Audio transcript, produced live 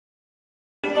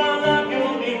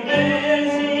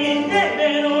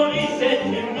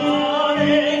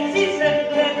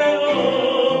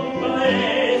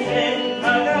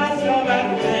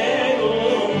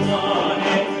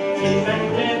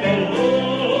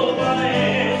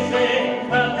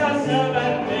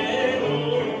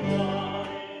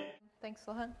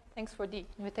Thanks for the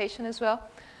invitation as well.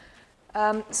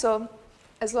 So,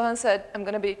 as Lohan said, I'm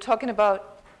going to be talking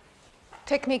about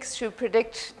techniques to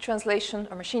predict translation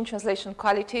or machine translation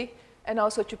quality, and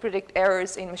also to predict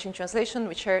errors in machine translation,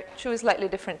 which are two slightly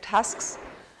different tasks.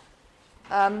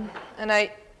 And I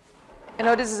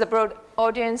know this is a broad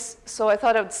audience, so I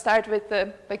thought I would start with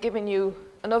by giving you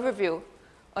an overview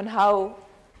on how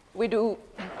we do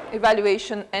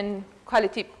evaluation and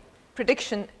quality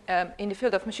prediction in the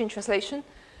field of machine translation,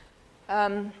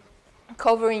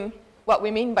 covering what we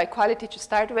mean by quality to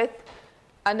start with,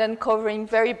 and then covering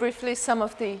very briefly some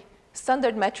of the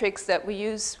standard metrics that we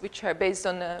use, which are based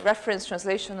on a reference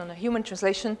translation, on a human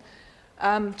translation,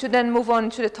 to then move on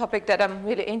to the topic that I'm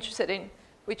really interested in,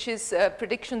 which is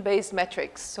prediction-based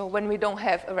metrics, so when we don't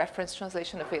have a reference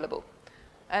translation available.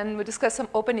 And we'll discuss some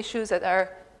open issues that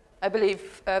are, I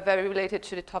believe, very related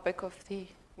to the topic of the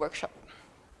workshop.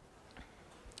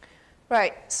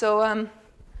 Right, so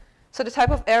the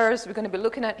type of errors we're going to be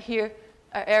looking at here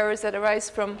are errors that arise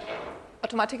from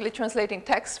automatically translating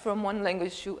text from one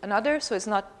language to another. So it's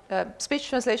not speech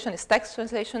translation, it's text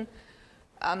translation.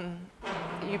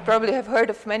 You probably have heard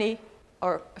of many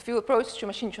or a few approaches to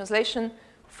machine translation,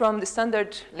 from the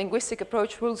standard linguistic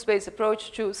approach, rules-based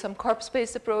approach, to some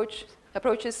corpus-based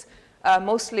approaches,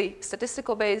 mostly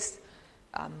statistical-based,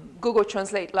 Google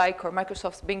Translate-like or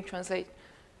Microsoft's Bing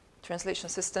translation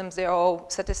systems. They're all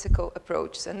statistical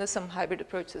approaches, and there's some hybrid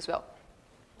approaches as well.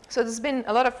 So there's been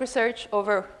a lot of research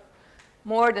over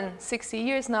more than 60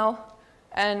 years now,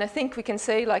 and I think we can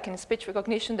say, like in speech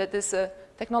recognition, that this is a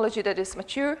technology that is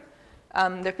mature.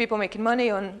 There are people making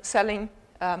money on selling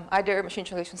either machine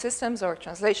translation systems or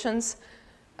translations,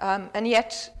 and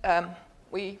yet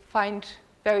we find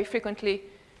very frequently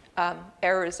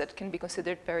errors that can be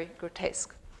considered very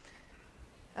grotesque.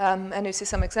 And you see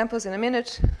some examples in a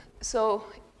minute. So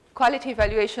quality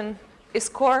evaluation is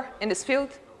core in this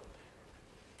field,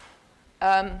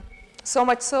 so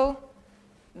much so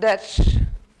that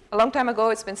a long time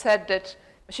ago it's been said that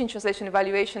machine translation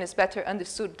evaluation is better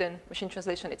understood than machine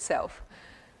translation itself,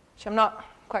 which I'm not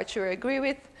quite sure I agree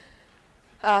with.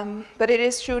 But it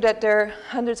is true that there are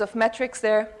hundreds of metrics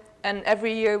there, and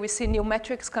every year we see new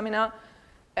metrics coming out,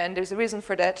 and there's a reason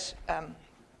for that. And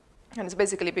it's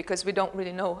basically because we don't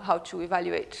really know how to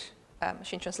evaluate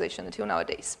machine translation until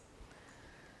nowadays.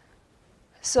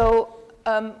 So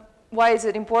why is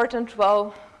it important?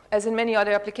 Well, as in many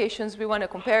other applications, we want to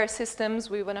compare systems.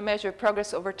 We want to measure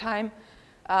progress over time.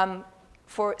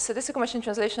 For statistical machine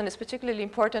translation, it's particularly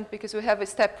important because we have a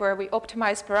step where we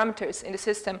optimize parameters in the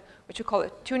system, which we call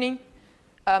a tuning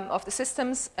of the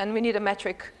systems, and we need a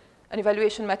metric, an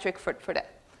evaluation metric for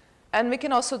that. And we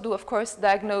can also do, of course,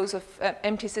 diagnose of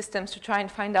empty systems to try and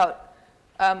find out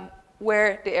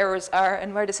where the errors are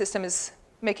and where the system is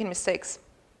making mistakes.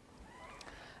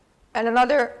 And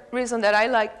another reason that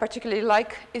I particularly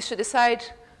like is to decide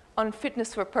on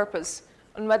fitness for purpose,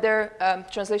 on whether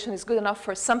translation is good enough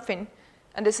for something.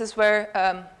 And this is where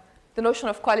the notion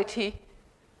of quality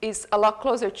is a lot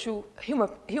closer to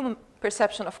human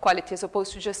perception of quality as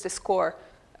opposed to just a score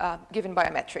given by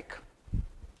a metric.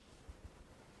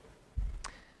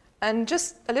 And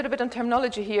just a little bit on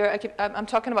terminology here. I'm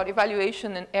talking about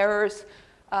evaluation and errors.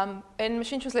 In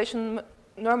machine translation,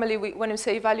 normally when we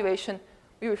say evaluation,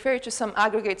 we refer to some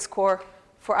aggregate score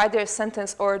for either a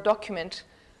sentence or a document,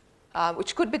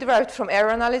 which could be derived from error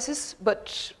analysis,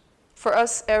 but for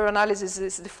us, error analysis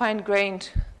is the fine-grained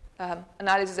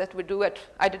analysis that we do at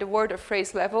either the word or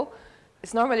phrase level.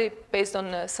 It's normally based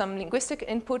on some linguistic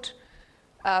input,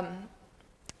 and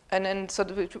then so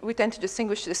we tend to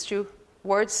distinguish these two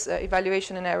words,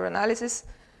 evaluation and error analysis,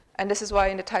 and this is why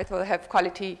in the title I have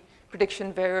quality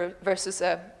prediction versus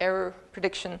error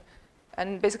prediction.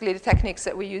 And basically, the techniques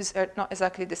that we use are not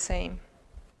exactly the same.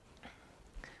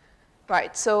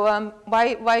 Right, so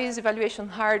why is evaluation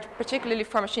hard, particularly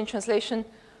for machine translation?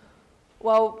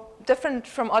 Well, different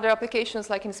from other applications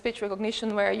like in speech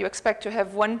recognition, where you expect to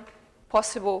have one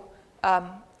possible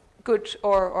good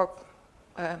or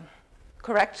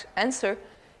correct answer,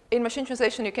 in machine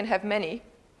translation you can have many.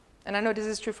 And I know this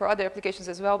is true for other applications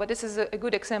as well, but this is a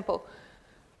good example.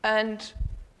 And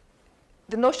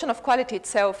the notion of quality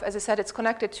itself, as I said, it's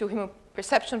connected to human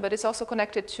perception, but it's also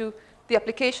connected to the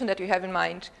application that you have in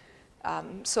mind.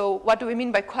 So what do we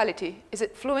mean by quality? Is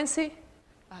it fluency?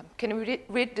 Can we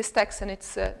read this text and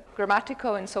it's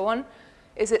grammatical and so on?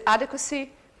 Is it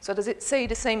adequacy? So does it say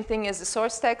the same thing as the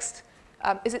source text?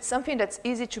 Is it something that's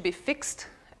easy to be fixed?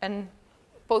 And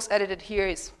post-edited here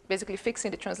is basically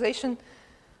fixing the translation.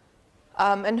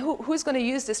 And who's going to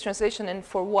use this translation and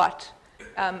for what?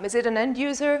 Is it an end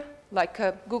user? like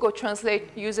a Google Translate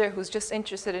user who's just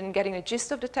interested in getting the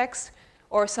gist of the text,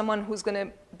 or someone who's going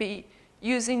to be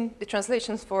using the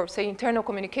translations for, say, internal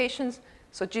communications,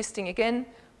 so gisting again,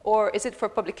 or is it for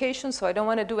publication? So I don't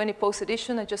want to do any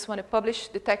post-edition. I just want to publish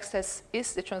the text as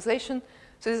is, the translation.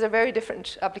 So these are very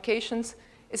different applications.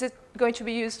 Is it going to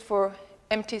be used for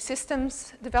MT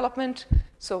systems development,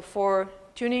 so for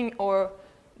tuning or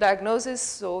diagnosis?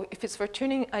 So if it's for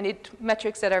tuning, I need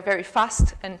metrics that are very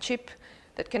fast and cheap,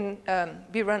 that can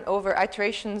be run over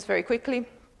iterations very quickly.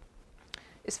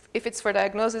 If it's for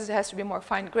diagnosis, it has to be more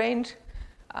fine-grained.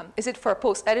 Is it for a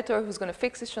post-editor who's going to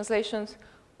fix these translations,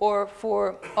 or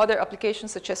for other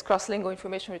applications such as cross-lingual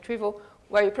information retrieval,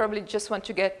 where you probably just want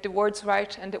to get the words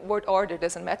right and the word order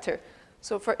doesn't matter.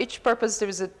 So for each purpose, there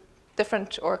is a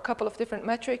different or a couple of different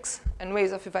metrics and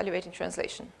ways of evaluating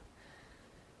translation.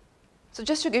 So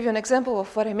just to give you an example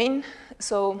of what I mean,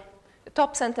 so the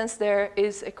top sentence there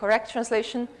is a correct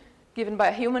translation given by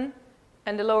a human,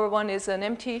 and the lower one is an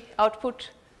empty output,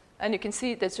 and you can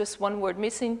see there's just one word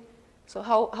missing. So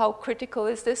how critical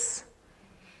is this?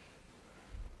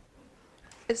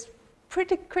 It's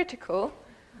pretty critical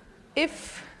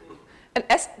if,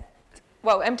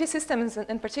 empty systems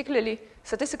and particularly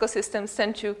statistical systems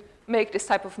tend to make this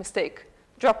type of mistake.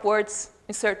 Drop words,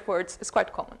 insert words is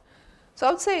quite common. So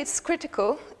I would say it's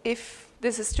critical if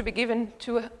this is to be given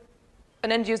to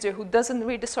an end user who doesn't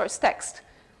read the source text.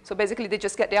 So basically they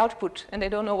just get the output and they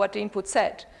don't know what the input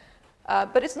said.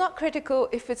 But it's not critical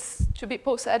if it's to be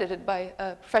post-edited by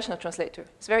a professional translator.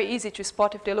 It's very easy to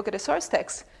spot if they look at the source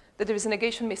text that there is a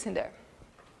negation missing there.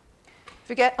 If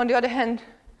you get, on the other hand,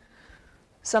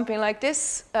 something like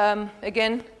this,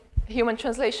 again, human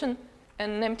translation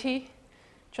and an MT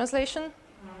translation.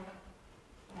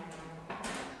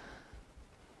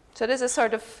 So this is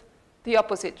sort of the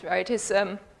opposite, right?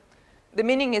 The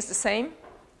meaning is the same.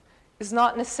 It's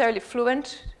not necessarily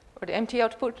fluent, or the MT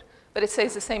output, but it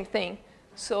says the same thing.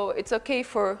 So it's OK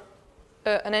for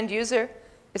an end user.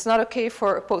 It's not OK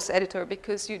for a post-editor,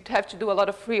 because you'd have to do a lot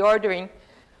of reordering,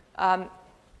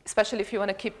 especially if you want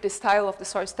to keep the style of the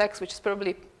source text, which is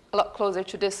probably a lot closer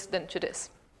to this than to this.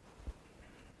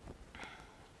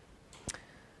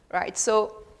 Right,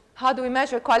 so how do we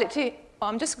measure quality? Well,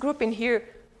 I'm just grouping here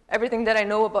everything that I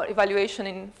know about evaluation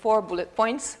in 4 bullet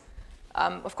points.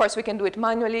 Of course, we can do it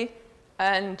manually,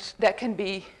 and that can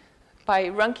be by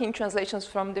ranking translations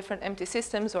from different MT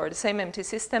systems or the same MT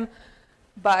system,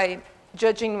 by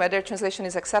judging whether translation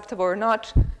is acceptable or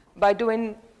not, by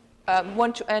doing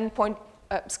 1 to n point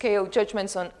scale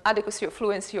judgments on adequacy or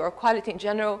fluency or quality in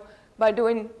general, by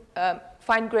doing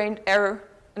fine-grained error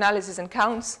analysis and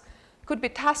counts. Could be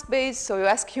task-based, so you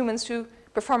ask humans to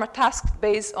perform a task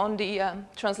based on the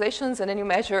translations, and then you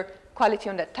measure quality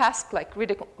on that task, like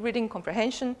reading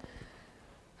comprehension.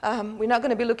 We're not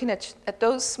going to be looking at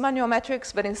those manual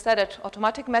metrics, but instead at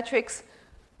automatic metrics.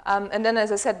 And then,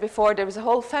 as I said before, there is a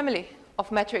whole family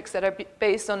of metrics that are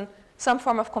based on some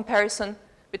form of comparison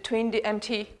between the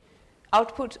MT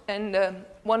output and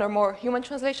 1 or more human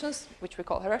translations, which we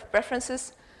call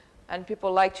references. And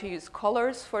people like to use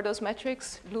colors for those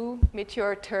metrics: blue,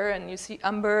 meteor, ter, and you see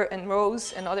amber and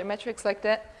rose and other metrics like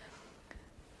that.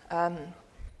 And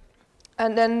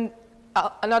then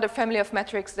another family of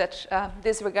metrics that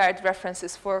disregard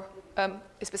references for a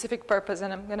specific purpose,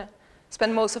 and I'm going to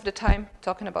spend most of the time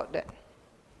talking about that.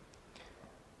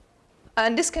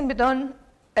 And this can be done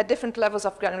at different levels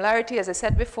of granularity, as I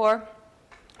said before.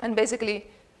 And basically,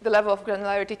 the level of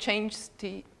granularity changes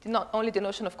not only the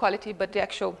notion of quality, but the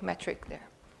actual metric there.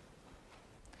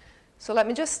 So let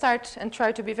me just start and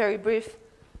try to be very brief,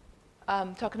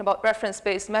 talking about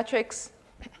reference-based metrics.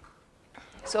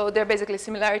 So they're basically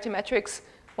similarity metrics,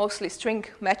 mostly string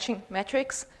matching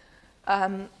metrics,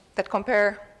 that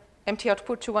compare MT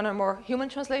output to 1 or more human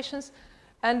translations.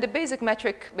 And the basic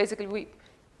metric, basically,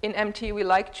 in MT, we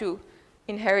like to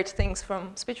inherit things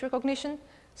from speech recognition.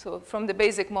 So from the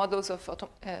basic models of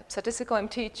statistical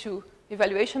MT to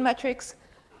evaluation metrics,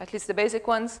 at least the basic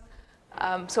ones.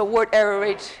 So word error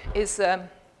rate is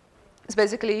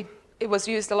basically, it was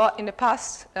used a lot in the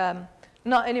past,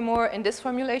 not anymore in this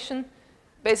formulation,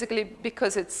 basically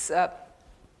because it's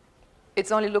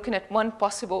only looking at one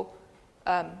possible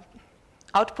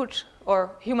output or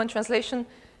human translation,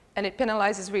 and it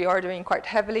penalizes reordering quite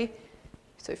heavily.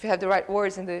 So if you have the right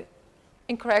words in the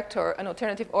incorrect or an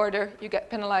alternative order, you get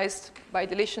penalized by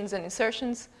deletions and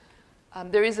insertions.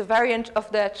 There is a variant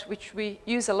of that which we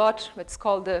use a lot. It's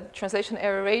called the translation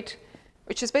error rate,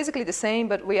 which is basically the same,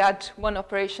 but we add one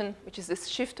operation, which is this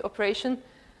shift operation,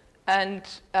 and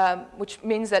which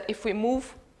means that if we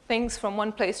move things from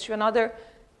one place to another,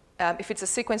 if it's a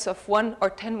sequence of 1 or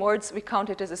 10 words, we count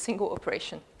it as a single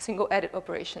operation, single edit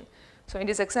operation. So in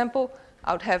this example,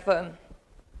 I would have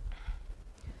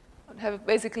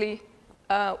basically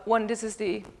this is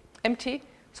the empty.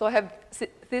 So I have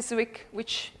this week,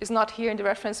 which is not here in the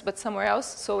reference, but somewhere else.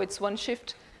 So it's 1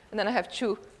 shift. And then I have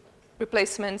 2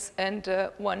 replacements and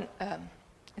 1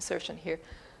 insertion here.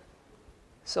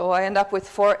 So I end up with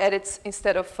 4 edits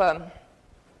instead of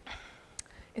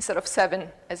 7,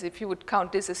 as if you would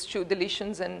count this as 2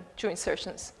 deletions and 2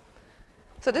 insertions.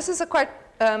 So this is a quite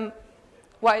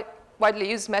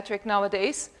widely used metric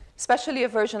nowadays, especially a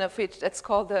version of it that's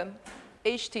called the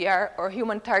HTR, or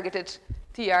Human Targeted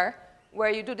TR, where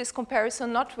you do this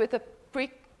comparison not with a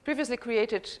previously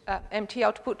created MT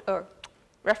output or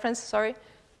reference, sorry,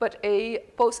 but a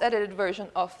post-edited version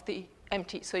of the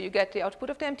MT. So you get the output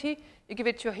of the MT, you give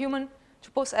it to a human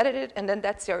to post-edit it, and then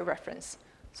that's your reference.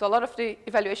 So a lot of the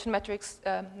evaluation metrics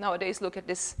nowadays look at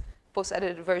this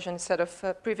post-edited version instead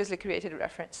of previously created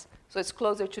reference. So it's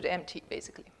closer to the MT,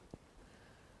 basically.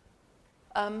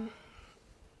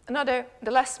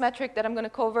 The last metric that I'm going to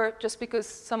cover, just because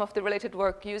some of the related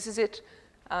work uses it,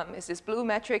 is this blue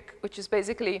metric, which is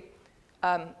basically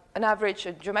an average,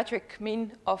 a geometric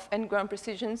mean of n-gram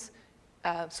precisions.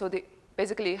 So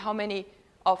basically how many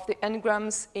of the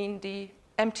n-grams in the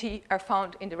MT are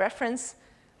found in the reference.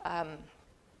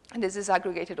 And this is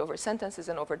aggregated over sentences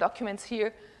and over documents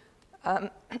here. And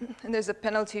there's a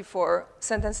penalty for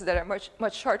sentences that are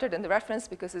much shorter than the reference,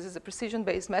 because this is a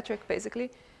precision-based metric,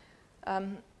 basically.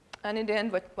 And in the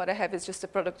end, what I have is just a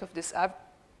product of this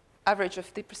average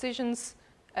of the precisions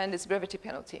and this brevity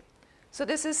penalty. So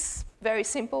this is very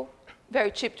simple,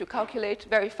 very cheap to calculate,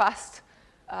 very fast,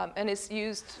 and it's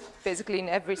used basically in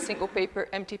every single paper,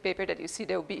 MT paper that you see.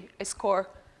 There will be a score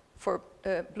for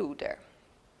blue there.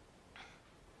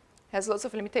 Has lots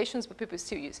of limitations, but people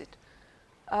still use it.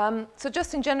 So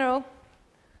just in general,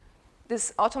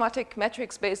 these automatic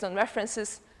metrics based on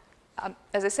references,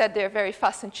 as I said, they're very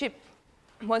fast and cheap.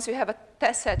 Once you have a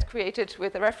test set created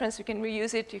with a reference, you can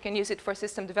reuse it. You can use it for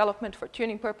system development, for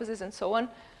tuning purposes, and so on.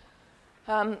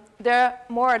 There are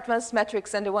more advanced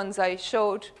metrics than the ones I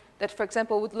showed that, for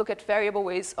example, would look at variable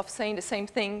ways of saying the same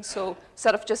thing. So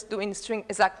instead of just doing string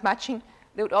exact matching,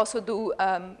 they would also do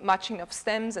matching of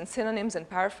stems and synonyms and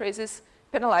paraphrases,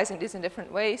 penalizing this in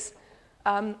different ways.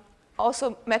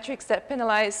 Also, metrics that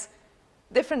penalize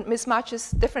different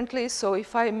mismatches differently. So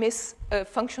if I miss a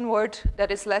function word,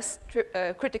 that is less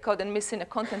critical than missing a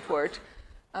content word.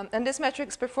 And these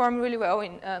metrics perform really well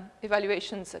in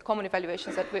evaluations, common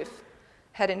evaluations that we've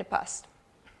had in the past.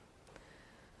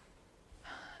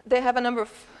 They have a number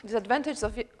of disadvantages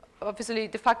of it. Obviously,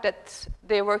 the fact that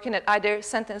they're working at either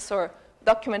sentence or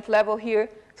document level here,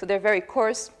 so they're very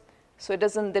coarse. So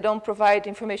they don't provide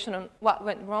information on what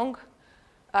went wrong.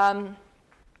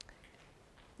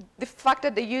 The fact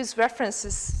that they use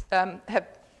references have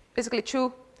basically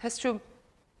has two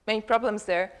main problems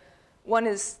there. One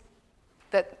is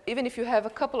that even if you have a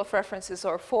couple of references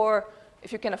or 4,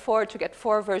 if you can afford to get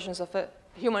 4 versions of a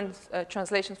human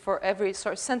translation for every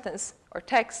source sentence or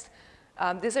text,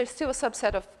 these are still a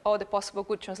subset of all the possible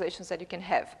good translations that you can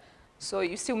have. So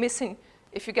you're still missing.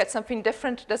 If you get something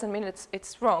different, doesn't mean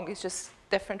it's wrong. It's just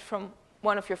different from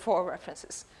one of your 4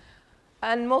 references.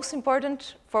 And most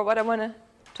important for what I want to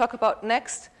talk about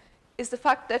next is the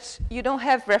fact that you don't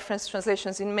have reference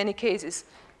translations in many cases.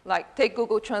 Like take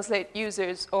Google Translate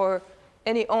users or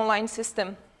any online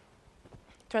system,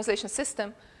 translation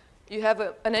system. You have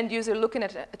an end user looking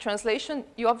at a translation.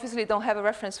 You obviously don't have a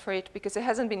reference for it because it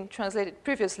hasn't been translated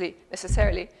previously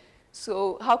necessarily.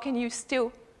 So how can you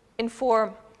still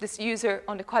inform this user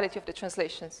on the quality of the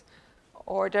translations?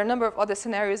 Or there are a number of other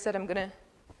scenarios that I'm going to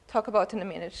talk about in a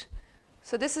minute.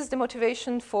 So this is the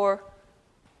motivation for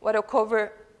what I'll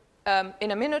cover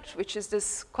in a minute, which is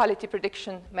this quality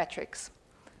prediction metrics.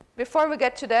 Before we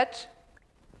get to that,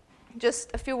 just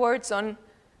a few words on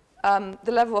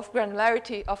the level of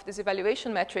granularity of these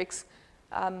evaluation metrics.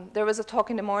 There was a talk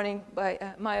in the morning by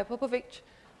Maja Popovic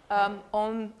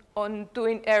on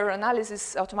doing error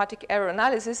analysis, automatic error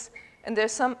analysis, and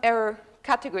there's some error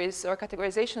categories or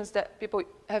categorizations that people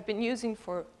have been using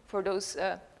for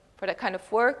that kind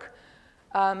of work.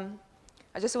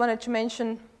 I just wanted to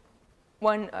mention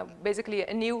one, basically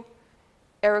a new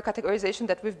error categorization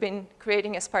that we've been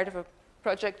creating as part of a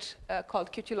project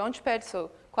called Qt Launchpad.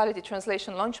 So Quality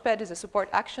Translation Launchpad is a support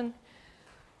action,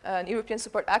 an European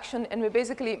support action, and we're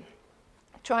basically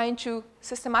trying to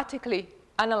systematically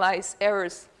analyze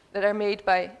errors that are made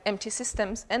by MT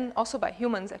systems and also by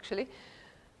humans, actually,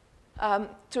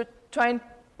 to try and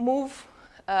move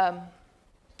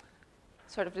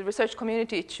sort of the research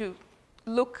community to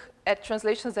look at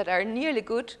translations that are nearly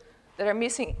good, that are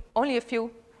missing only a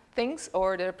few things,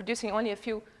 or that are producing only a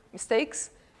few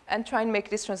mistakes, and try and make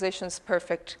these translations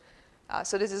perfect.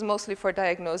 So this is mostly for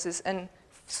diagnosis. And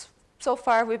so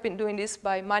far, we've been doing this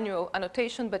by manual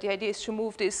annotation, but the idea is to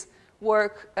move this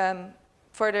work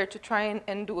further to try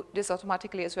and do this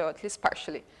automatically as well, at least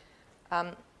partially.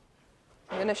 I'm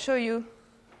going to show you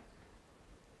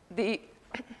the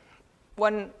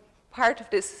one part of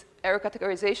this error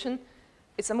categorization.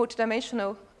 It's a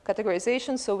multidimensional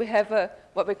categorization. So we have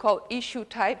what we call issue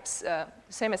types,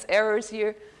 same as errors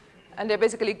here. And they're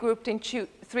basically grouped into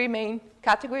three main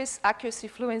categories: accuracy,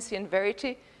 fluency, and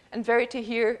verity. And verity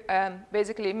here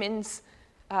basically means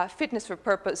fitness for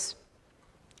purpose.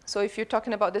 So if you're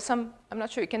talking about this, I'm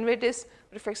not sure you can read this,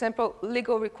 but for example,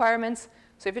 legal requirements.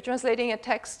 So if you're translating a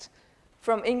text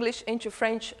from English into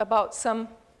French about some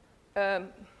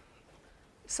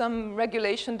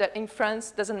regulation that in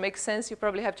France doesn't make sense, you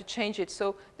probably have to change it.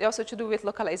 So they also to do with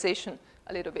localization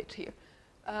a little bit here.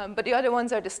 But the other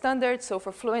ones are the standards. So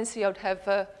for fluency, I would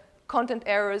have content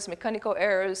errors, mechanical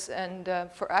errors, and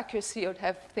for accuracy, I would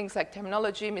have things like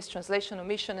terminology, mistranslation,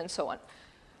 omission, and so on.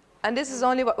 And this is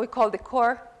only what we call the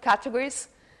core categories.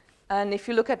 And if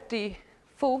you look at the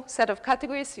full set of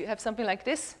categories, you have something like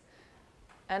this.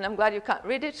 And I'm glad you can't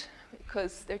read it,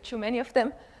 because there are too many of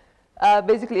them,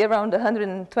 basically around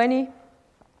 120.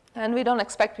 And we don't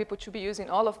expect people to be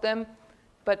using all of them,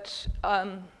 but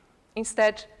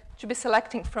instead, to be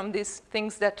selecting from these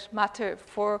things that matter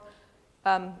for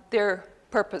their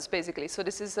purpose, basically. So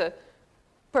this is a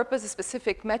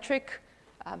purpose-specific metric.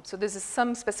 So this is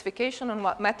some specification on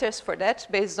what matters for that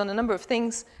based on a number of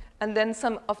things. And then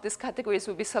some of these categories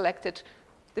will be selected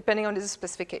depending on this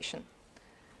specification.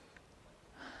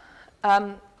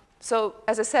 So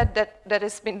as I said, that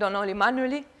has been done only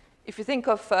manually. If you think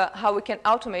of how we can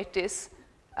automate this,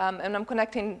 and I'm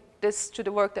connecting this to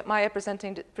the work that Maya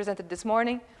presented this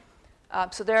morning.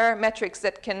 So there are metrics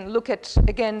that can look at,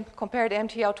 again, compare the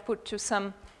MT output to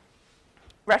some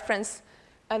reference,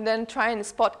 and then try and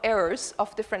spot errors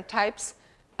of different types.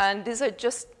 And this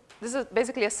is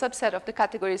basically a subset of the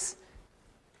categories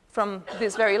from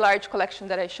this very large collection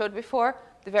that I showed before,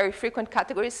 the very frequent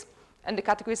categories, and the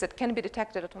categories that can be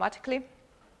detected automatically.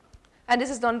 And this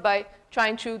is done by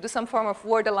trying to do some form of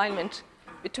word alignment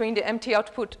between the MT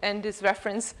output and this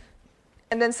reference,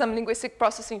 and then some linguistic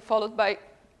processing followed by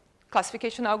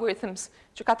classification algorithms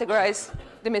to categorize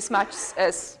the mismatches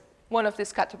as one of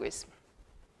these categories.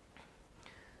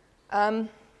 And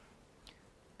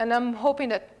I'm hoping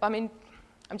that, I'm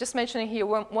just mentioning here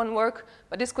one work,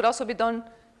 but this could also be done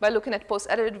by looking at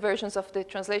post-edited versions of the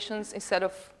translations instead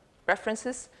of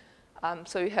references.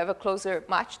 So you have a closer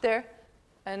match there.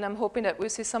 And I'm hoping that we'll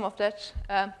see some of that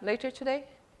later today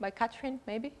by Catherine,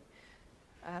 maybe.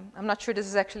 I'm not sure this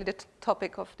is actually the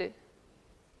topic of the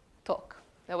talk.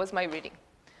 That was my reading.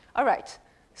 All right.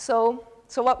 So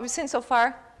what we've seen so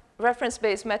far,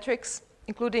 reference-based metrics,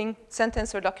 including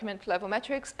sentence or document level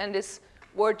metrics, and this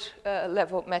word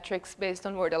level metrics based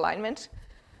on word alignment.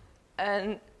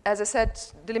 And as I said,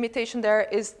 the limitation there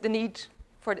is the need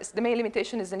for this. The main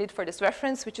limitation is the need for this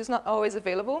reference, which is not always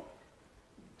available.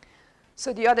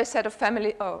 So the other set of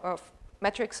family of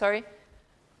metrics,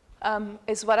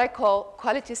 is what I call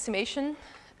quality estimation.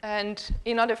 And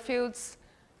in other fields,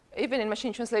 even in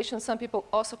machine translation, some people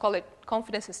also call it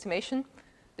confidence estimation.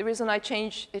 The reason I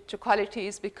change it to quality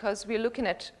is because we're looking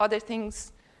at other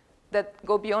things that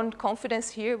go beyond confidence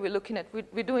here.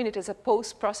 We're doing it as a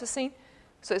post-processing.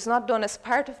 So it's not done as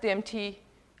part of the MT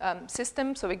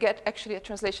system. So we get actually a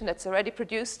translation that's already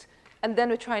produced, and then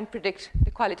we try and predict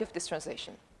the quality of this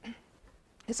translation.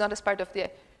 It's not as part of the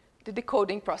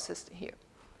decoding process here.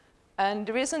 And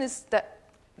the reason is that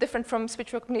different from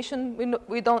speech recognition,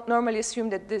 we don't normally assume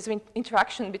that there's an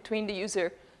interaction between the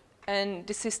user and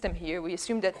the system here. We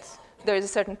assume that there is a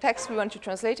certain text we want to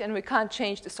translate, and we can't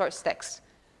change the source text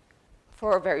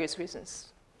for various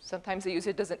reasons. Sometimes the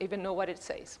user doesn't even know what it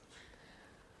says.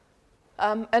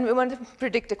 And we want to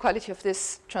predict the quality of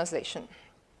this translation.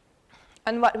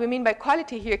 And what we mean by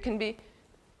quality here can be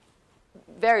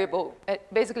variable. It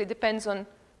basically depends on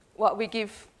what we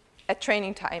give at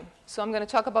training time. So I'm going to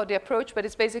talk about the approach, but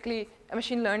it's basically a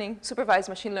machine learning, supervised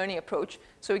machine learning approach.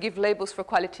 So we give labels for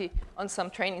quality on some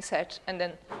training set, and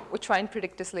then we try and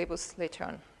predict these labels later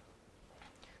on.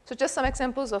 So just some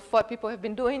examples of what people have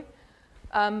been doing.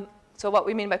 So what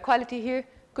we mean by quality here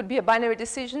could be a binary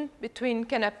decision between,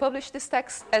 can I publish this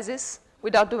text as is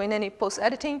without doing any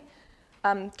post-editing?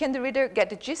 Can the reader get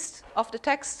the gist of the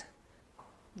text?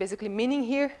 Basically meaning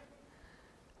here.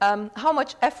 How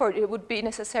much effort it would be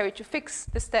necessary to fix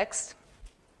this text?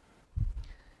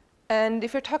 And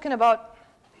if you're talking about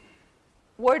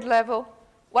word level,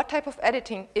 what type of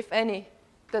editing, if any,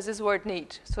 does this word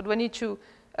need? So do we need to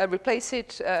replace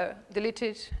it, delete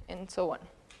it, and so on?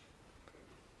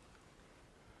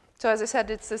 So as I said,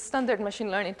 it's a standard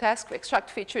machine learning task. We extract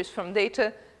features from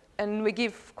data, and we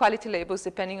give quality labels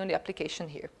depending on the application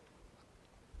here.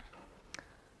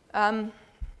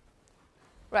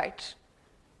 Right.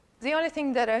 The only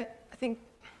thing that I think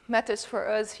matters for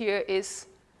us here is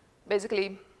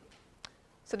basically,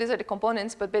 so these are the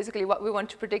components, but basically what we want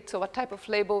to predict, so what type of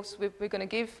labels we're going to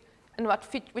give, and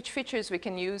which features we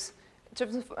can use. In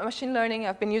terms of machine learning,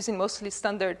 I've been using mostly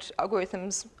standard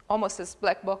algorithms, almost as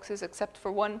black boxes, except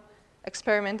for one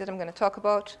experiment that I'm going to talk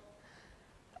about.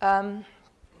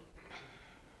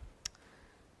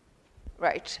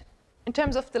 Right. In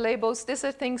terms of the labels, these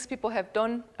are things people have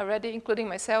done already, including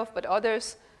myself, but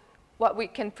others. What we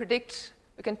can predict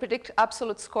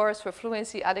absolute scores for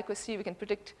fluency, adequacy. We can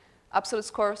predict absolute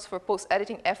scores for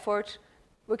post-editing effort.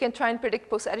 We can try and predict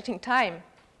post-editing time,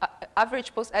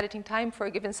 average post-editing time for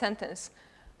a given sentence.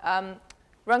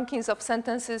 Rankings of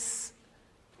sentences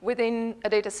within a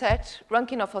data set,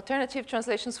 ranking of alternative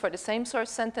translations for the same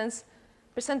source sentence,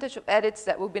 percentage of edits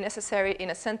that will be necessary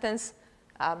in a sentence,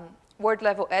 word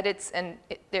level edits and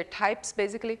their types,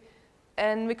 basically.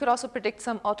 And we could also predict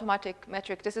some automatic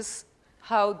metric. This is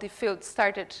how the field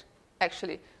started,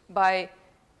 actually, by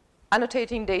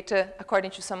annotating data according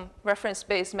to some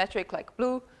reference-based metric like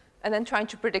BLUE, and then trying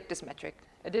to predict this metric.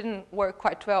 It didn't work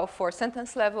quite well for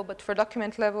sentence level, but for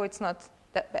document level, it's not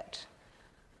that bad.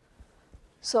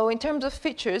 So in terms of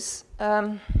features,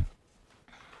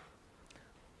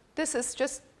 this is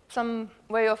just some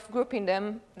way of grouping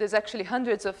them. There's actually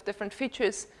hundreds of different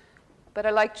features, but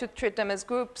I like to treat them as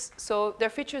groups. So they're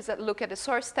features that look at the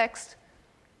source text,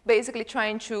 basically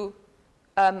trying to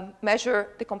measure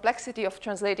the complexity of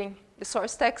translating the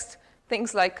source text,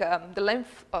 things like the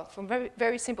length of, from very,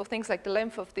 very simple things like the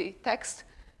length of the text.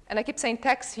 And I keep saying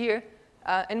text here.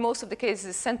 In most of the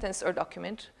cases, sentence or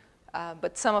document,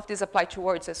 but some of these apply to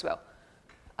words as well.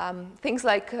 Things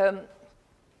like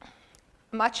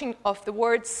matching of the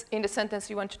words in the sentence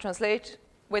you want to translate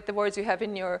with the words you have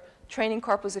in your training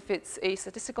corpus if it's a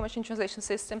statistical machine translation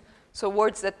system, so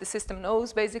words that the system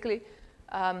knows, basically.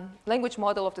 Language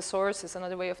model of the source is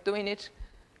another way of doing it,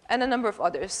 and a number of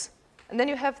others. And then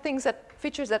you have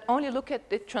features that only look at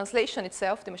the translation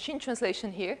itself, the machine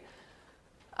translation here,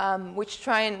 which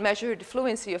try and measure the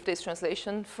fluency of this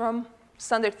translation from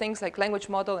standard things like language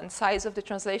model and size of the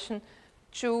translation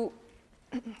to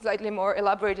slightly more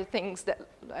elaborated things that,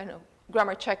 I don't know,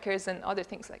 grammar checkers and other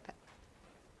things like that.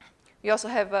 We also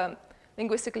have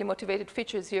linguistically motivated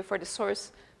features here for the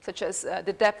source, such as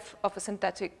the depth of a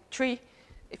syntactic tree,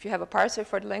 if you have a parser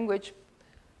for the language.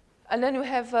 And then we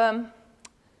have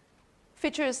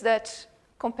features that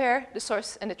compare the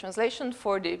source and the translation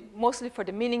mostly for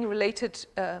the meaning-related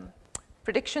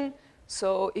prediction.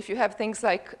 So if you have things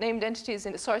like named entities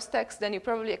in the source text, then you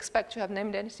probably expect to have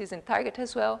named entities in target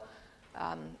as well.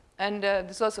 And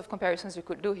there's lots of comparisons you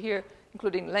could do here,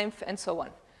 including length and so on.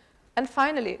 And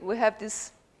finally, we have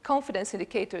these confidence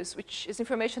indicators, which is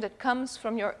information that comes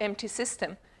from your MT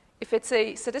system. If it's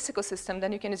a statistical system,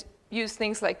 then you can use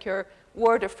things like your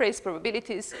word or phrase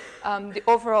probabilities, the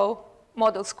overall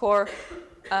model score,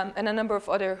 and a number of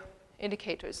other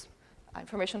indicators,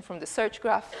 information from the search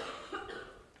graph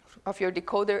of your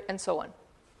decoder, and so on.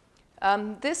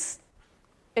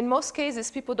 In most cases,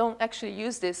 people don't actually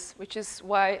use this, which is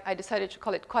why I decided to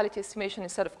call it quality estimation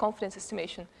instead of confidence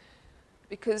estimation.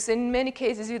 Because in many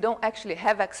cases, you don't actually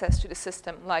have access to the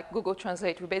system, like Google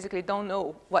Translate. We basically don't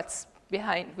know what's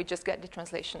behind. We just get the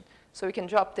translation. So we can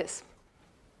drop this.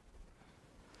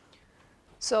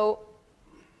 So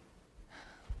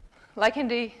like in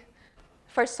the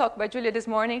first talk by Julia this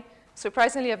morning,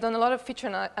 surprisingly, I've done a lot of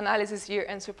feature analysis here,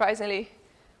 and surprisingly,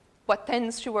 what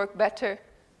tends to work better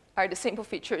are the simple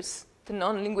features, the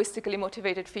non-linguistically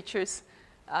motivated features,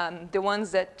 the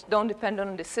ones that don't depend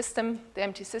on the system, the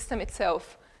MT system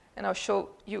itself. And I'll show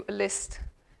you a list.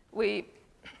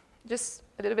 Just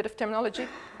a little bit of terminology.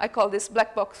 I call this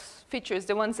black box features,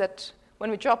 the ones that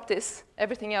when we drop this,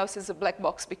 everything else is a black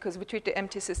box because we treat the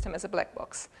MT system as a black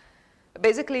box.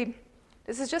 Basically,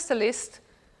 this is just a list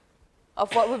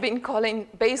of what we've been calling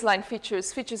baseline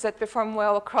features, features that perform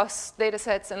well across data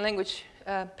sets and language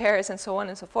pairs and so on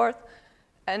and so forth.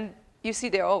 And you see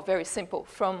they're all very simple,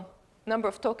 from number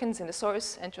of tokens in the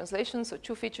source and translation, so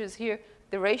 2 features here,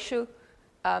 the ratio,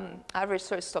 average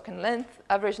source token length,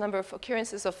 average number of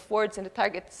occurrences of words in the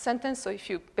target sentence, so if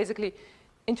you basically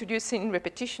introducing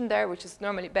repetition there, which is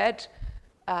normally bad,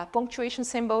 punctuation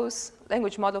symbols,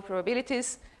 language model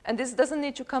probabilities, And this doesn't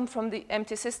need to come from the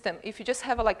empty system. If you just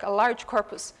have like a large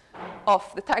corpus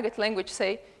of the target language,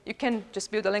 say, you can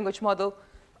just build a language model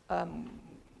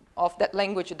of that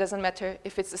language. It doesn't matter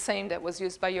if it's the same that was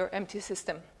used by your empty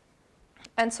system,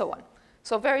 and so on.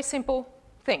 So very simple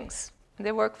things. And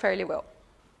they work fairly well.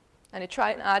 And you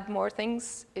try and add more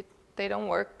things, they don't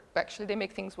work. Actually, they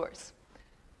make things worse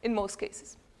in most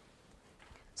cases.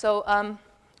 So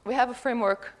we have a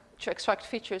framework to extract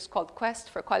features called Quest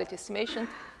for quality estimation.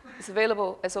 It's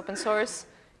available as open source.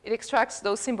 It extracts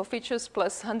those simple features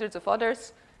plus hundreds of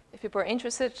others if people are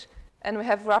interested. And we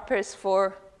have wrappers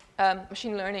for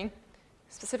machine learning,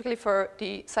 specifically for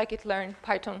the scikit-learn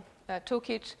Python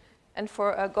toolkit, and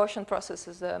for Gaussian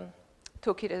processes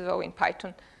toolkit as well in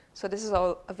Python. So this is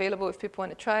all available if people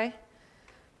want to try.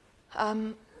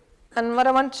 And what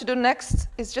I want to do next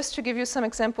is just to give you some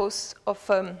examples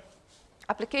of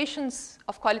applications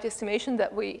of quality estimation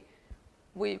that we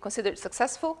considered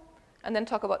successful, and then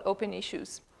talk about open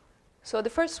issues. So the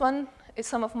first one is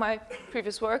some of my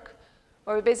previous work,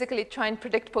 where we basically try and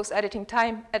predict post-editing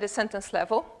time at a sentence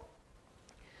level.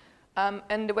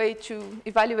 And the way to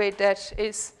evaluate that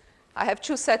is I have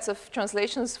two sets of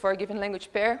translations for a given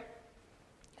language pair.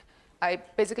 I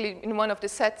basically, in one of the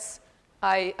sets,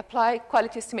 I apply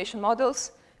quality estimation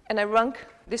models, and I rank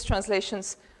these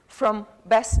translations from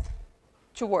best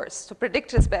to worst, to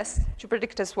predict as best to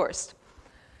predict as worst.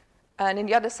 And in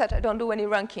the other set, I don't do any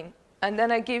ranking. And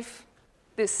then I give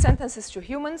these sentences to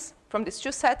humans from these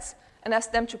two sets and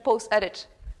ask them to post-edit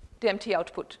the empty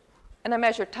output. And I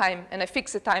measure time, and I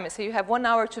fix the time. I say, you have 1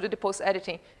 hour to do the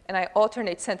post-editing, and I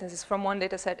alternate sentences from one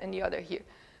data set and the other here.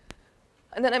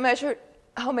 And then I measure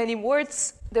how many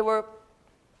words they were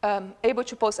able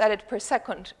to post-edit per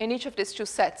second in each of these two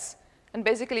sets. And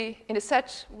basically, in the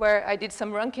set where I did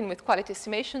some ranking with quality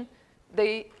estimation,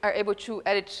 they are able to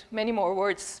edit many more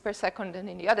words per second than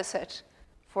in the other set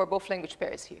for both language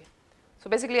pairs here. So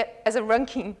basically, as a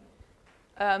ranking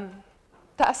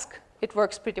task, it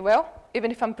works pretty well,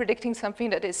 even if I'm predicting something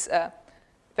that is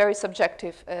very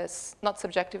subjective, not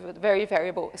subjective, but very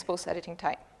variable as post-editing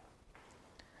time.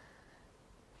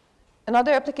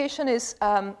 Another application is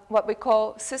what we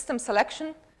call system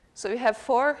selection. So we have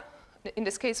in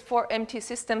this case, 4 empty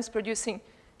systems producing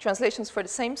translations for the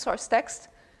same source text.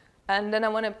 And then I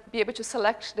want to be able to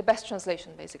select the best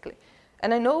translation, basically.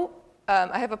 And I know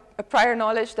I have a prior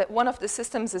knowledge that one of the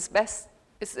systems is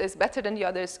better than the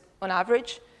others on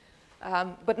average,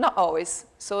 but not always.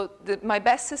 So my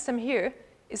best system here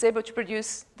is able to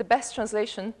produce the best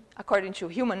translation according to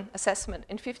human assessment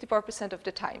in 54% of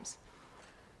the times.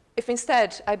 If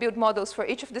instead I build models for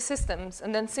each of the systems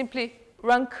and then simply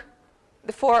rank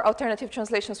the 4 alternative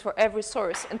translations for every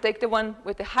source and take the one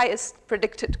with the highest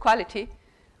predicted quality,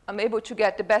 I'm able to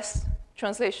get the best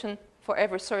translation for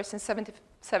every source in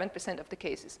 77% of the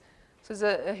cases. So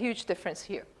there's a huge difference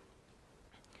here.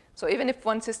 So even if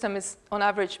one system is on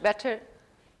average better,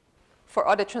 for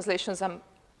other translations,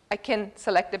 I can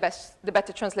select the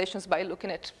better translations by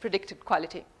looking at predicted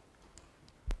quality.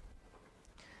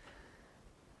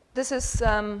 This is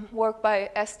work by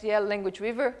SDL Language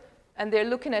Weaver, and they're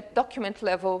looking at document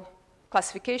level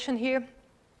classification here.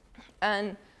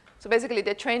 And so basically,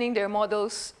 they're training their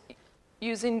models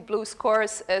using blue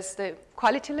scores as the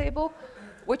quality label,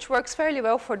 which works fairly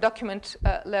well for document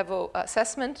level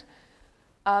assessment.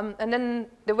 And then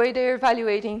the way they're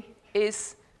evaluating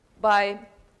is by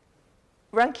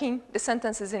ranking the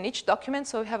sentences in each document.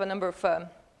 So we have a number of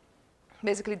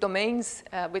basically domains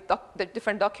with the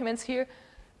different documents here.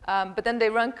 But then they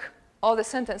rank all the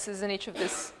sentences in each of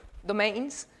these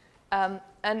domains. And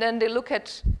then they look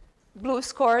at blue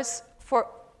scores for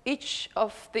each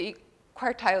of the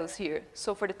quartiles here.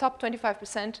 So for the top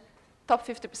 25%, top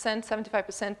 50%,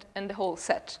 75%, and the whole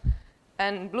set.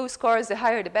 And blue scores, the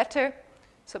higher the better.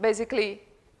 So basically,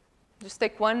 just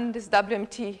take this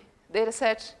WMT data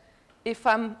set. If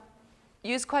I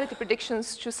use quality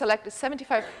predictions to select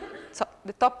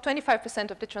the top 25%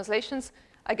 of the translations,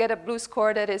 I get a blue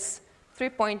score that is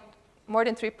more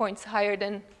than 3 points higher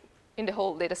than in the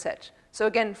whole data set. So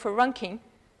again, for ranking,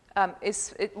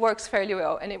 it works fairly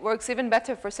well. And it works even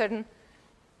better for certain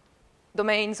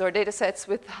domains or data sets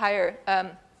with higher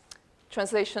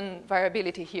translation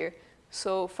variability here.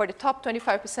 So for the top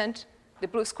 25%, the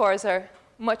blue scores are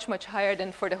much, much higher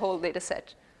than for the whole data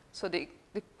set. So the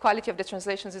quality of the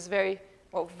translations is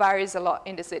varies a lot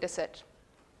in this data set.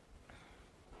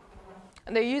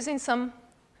 And they're using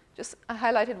I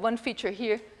highlighted one feature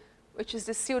here, which is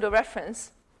the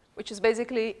pseudo-reference, which is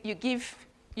basically you give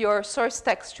your source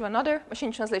text to another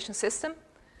machine translation system,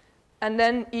 And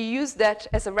then you use that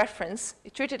as a reference.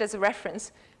 You treat it as a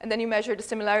reference, and then you measure the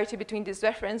similarity between this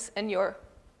reference and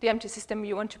the empty system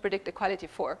you want to predict the quality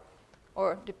for,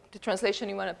 or the translation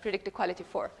you want to predict the quality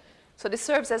for. So this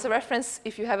serves as a reference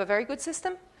if you have a very good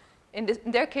system. In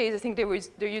their case, I think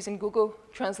they're using Google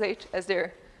Translate as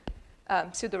their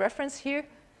pseudo-reference here.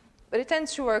 But it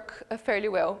tends to work fairly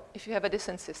well if you have a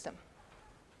decent system.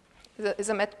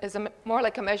 It's more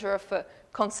like a measure of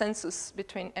consensus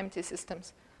between empty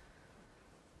systems.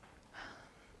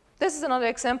 This is another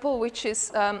example which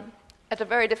is at a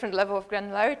very different level of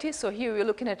granularity. So here we're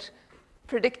looking at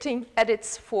predicting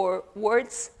edits for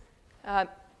words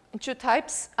in two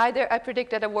types. Either I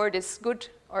predict that a word is good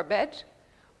or bad,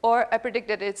 or I predict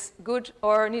that it's good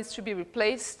or needs to be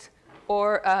replaced,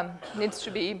 or needs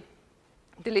to be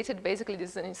deleted, basically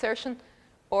this is an insertion,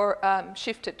 or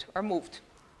shifted or moved.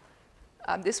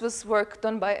 This was work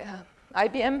done by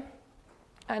IBM,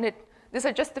 and these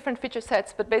are just different feature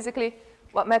sets, but basically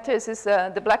what matters is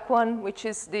the black one, which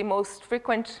is the most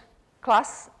frequent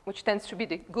class, which tends to be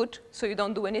the good, so you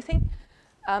don't do anything,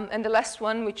 and the last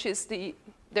one, which is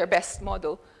their best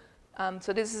model.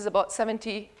 So this is about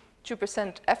 72%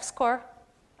 F-score,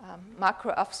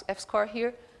 macro F-score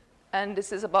here, and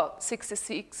this is about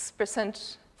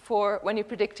 66% for when you're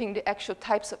predicting the actual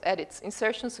types of edits,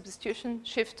 insertion, substitution,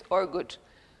 shift, or good.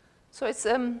 So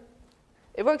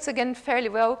it works, again, fairly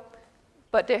well,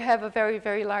 but they have a very,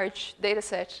 very large data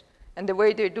set. And the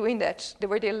way they're doing that, the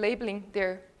way they're labeling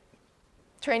their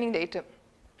training data,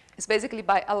 is basically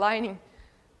by aligning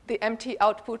the empty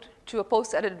output to a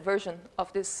post-edited version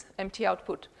of this empty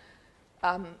output.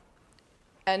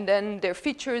 And then their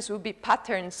features will be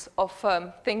patterns of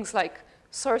things like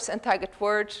source and target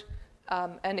word,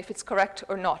 and if it's correct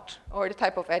or not, or the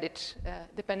type of edit,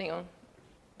 depending on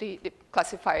the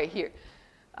classifier here.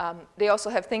 They also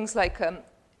have things like,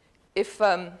 if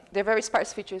they're very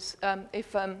sparse features,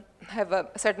 if I have a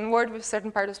certain word with a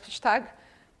certain part of speech tag,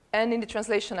 and in the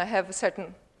translation I have a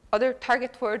certain other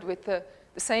target word with the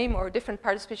same or different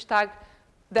part of speech tag,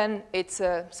 then it's,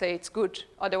 say it's good,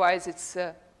 otherwise it's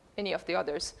any of the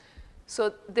others.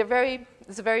 So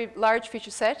it's a very large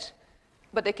feature set,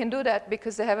 but they can do that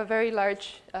because they have a very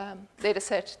large data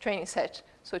set, training set,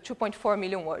 so 2.4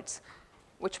 million words,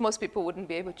 which most people wouldn't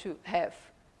be able to have.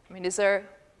 I mean, these are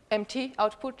empty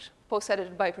output,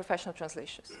 post-edited by professional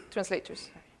translators.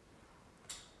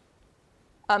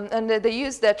 And they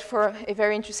use that for a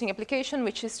very interesting application,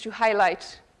 which is to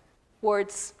highlight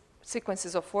words,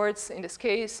 sequences of words, in this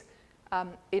case,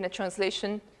 in a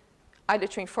translation, either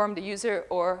to inform the user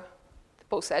or the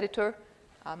post-editor.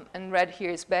 And red here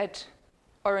is bad,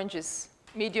 orange is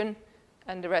medium,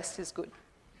 and the rest is good.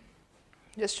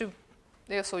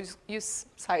 They also use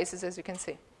sizes, as you can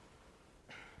see.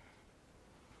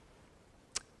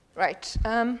 Right.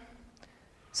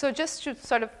 So just to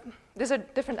sort of, these are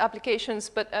different applications,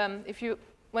 but if you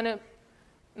want to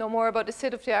know more about the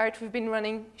state of the art, we've been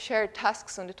running shared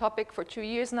tasks on the topic for 2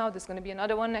 years now. There's going to be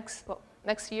another one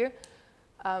next year.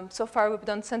 So far, we've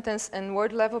done sentence and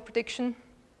word level prediction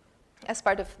as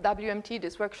part of WMT,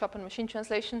 this workshop on machine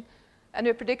translation. And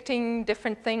we're predicting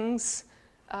different things,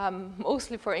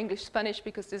 mostly for English, Spanish,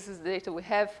 because this is the data we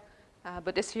have.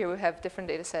 But this year, we have different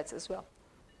data sets as well.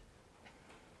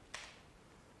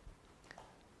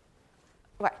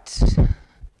 Right.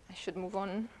 I should move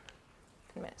on.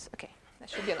 10 minutes. OK, that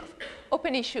should be enough.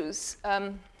 Open issues.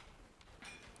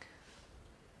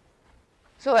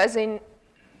 So as in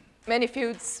many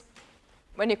fields,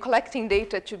 when you're collecting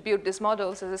data to build these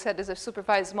models, as I said, there's a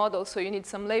supervised model, so you need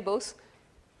some labels.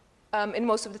 And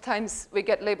most of the times, we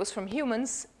get labels from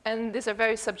humans, and these are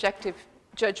very subjective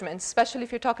judgments, especially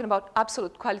if you're talking about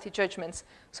absolute quality judgments.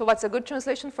 So what's a good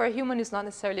translation for a human is not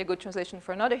necessarily a good translation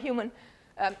for another human,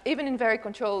 even in very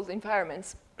controlled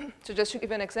environments. So just to give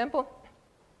you an example,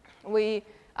 we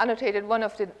annotated one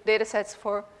of the data sets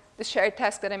for the shared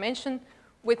task that I mentioned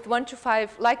with 1 to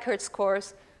 5 Likert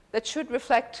scores that should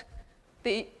reflect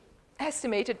the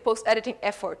estimated post-editing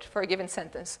effort for a given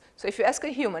sentence. So if you ask a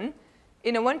human,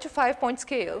 in a 1 to 5 point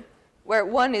scale, where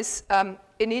 1 is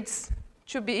it needs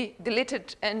to be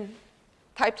deleted and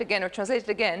typed again or translated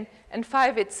again, and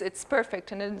 5 it's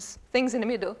perfect, and then there's things in the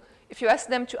middle, if you ask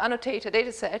them to annotate a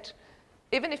data set,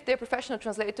 even if they're professional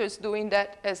translators doing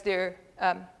that as their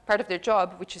part of their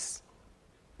job, which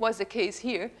was the case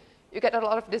here, you get a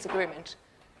lot of disagreement.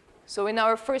 So in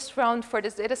our first round for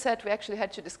this data set, we actually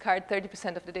had to discard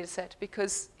 30% of the data set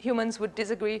because humans would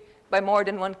disagree by more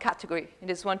than one category in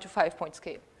this 1 to 5 point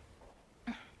scale.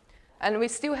 And we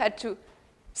still had to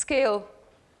scale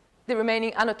the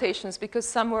remaining annotations because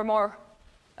some were more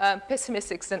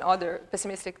pessimistic than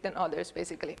others,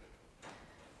 basically.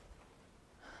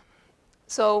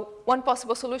 So one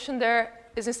possible solution there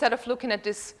is, instead of looking at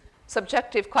this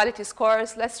subjective quality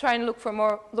scores, let's try and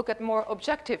look at more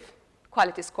objective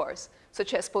quality scores,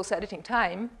 such as post-editing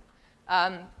time,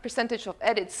 percentage of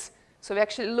edits. So we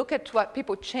actually look at what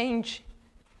people change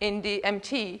in the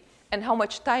MT and how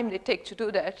much time they take to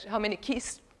do that, how many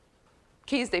keys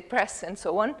they press, and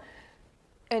so on.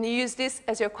 And you use this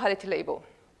as your quality label.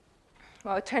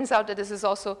 Well, it turns out that this is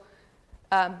also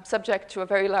subject to a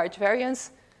very large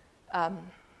variance. I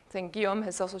think Guillaume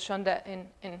has also shown that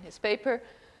in his paper.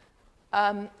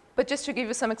 But just to give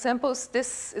you some examples,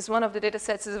 this is one of the data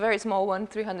sets. It's a very small one,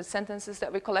 300 sentences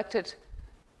that we collected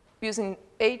using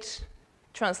 8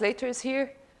 translators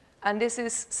here. And this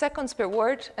is seconds per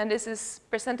word, and this is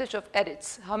percentage of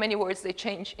edits, how many words they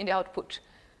change in the output.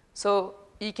 So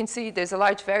you can see there's a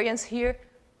large variance here.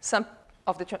 Some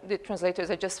of the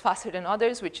translators are just faster than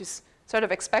others, which is sort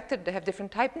of expected. They have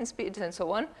different typing speeds and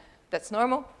so on. That's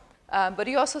normal. But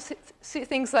you also see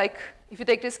things like, if you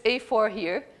take this A4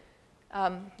 here,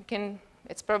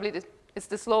 it's probably it's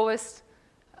the slowest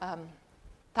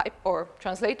type or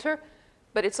translator,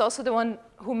 but it's also the one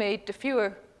who made the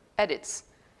fewer edits.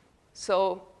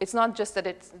 So it's not just that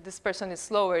this person is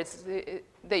slower.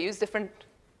 They use different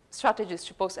strategies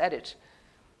to post-edit.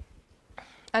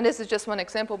 And this is just one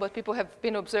example, but people have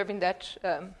been observing that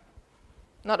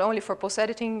not only for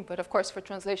post-editing, but of course for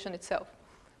translation itself.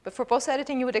 But for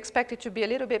post-editing, you would expect it to be a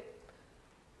little bit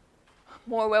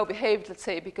more well-behaved, let's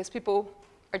say, because people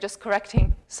are just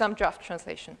correcting some draft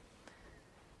translation.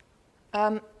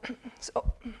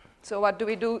 So what do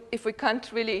we do if we can't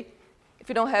really, if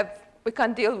we don't have, we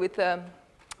can't deal with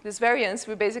this variance?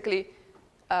 We basically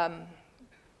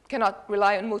cannot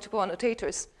rely on multiple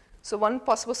annotators. So one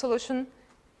possible solution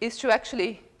is to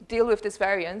actually deal with this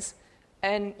variance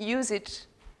and use it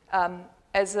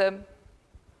as a,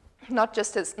 not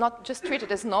just treat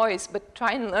it as noise, but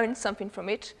try and learn something from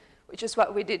it, which is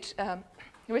what we did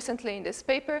recently in this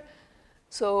paper.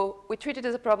 So we treat it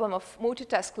as a problem of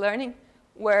multitask learning,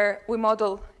 where we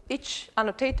model each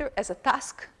annotator as a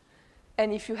task.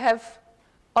 And if you have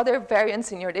other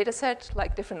variants in your data set,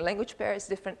 like different language pairs,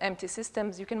 different empty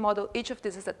systems, you can model each of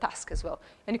these as a task as well.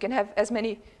 And you can have as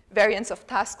many variants of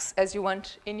tasks as you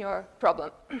want in your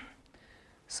problem.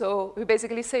 So we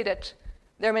basically say that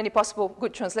there are many possible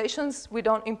good translations. We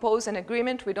don't impose an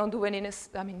agreement. We don't do any,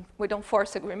 we don't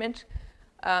force agreement.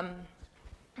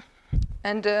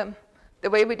 The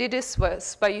way we did this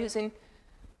was by using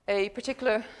a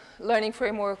particular learning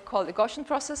framework called the Gaussian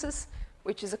processes,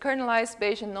 which is a kernelized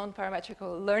Bayesian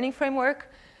non-parametrical learning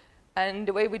framework. And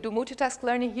the way we do multitask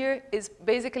learning here is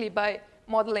basically by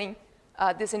modeling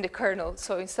this in the kernel.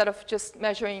 So instead of just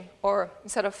measuring, or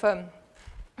instead of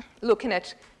looking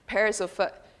at pairs of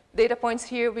data points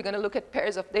here, we're going to look at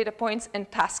pairs of data points and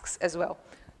tasks as well.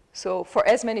 So for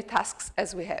as many tasks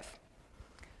as we have.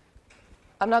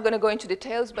 I'm not going to go into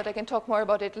details, but I can talk more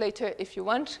about it later if you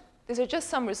want. These are just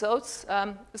some results.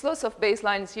 There's lots of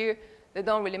baselines here. They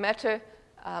don't really matter.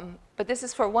 But this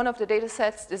is for one of the data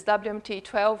sets, this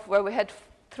WMT12, where we had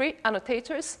 3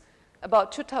 annotators,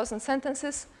 about 2,000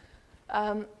 sentences.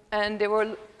 And they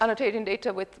were annotating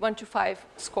data with 1 to 5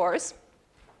 scores.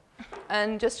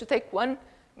 And just to take one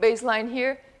baseline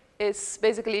here is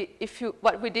basically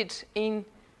what we did in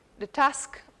the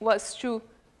task was to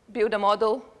build a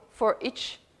model for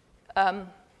each,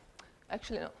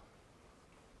 actually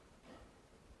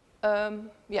no.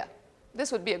 Yeah,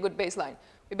 this would be a good baseline.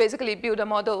 We basically build a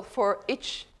model for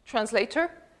each translator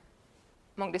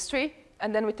among these 3,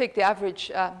 and then we take the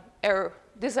average error.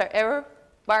 These are error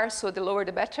bars, so the lower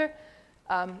the better.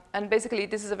 And basically,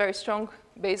 this is a very strong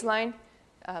baseline.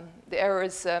 The error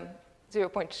is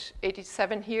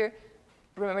 0.87 here.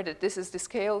 Remember that this is the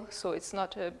scale, so it's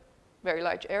not a very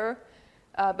large error.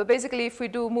 But basically, if we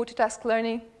do multitask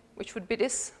learning, which would be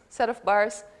this set of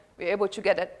bars, we're able to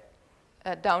get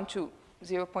it down to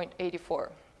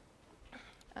 0.84.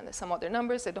 And there's some other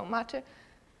numbers that don't matter.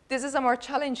 This is a more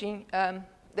challenging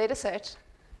data set,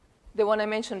 the one I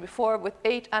mentioned before, with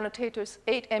 8 annotators,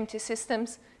 8 empty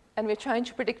systems, and we're trying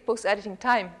to predict post-editing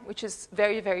time, which is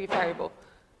very, very variable.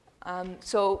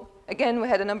 So again, we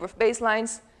had a number of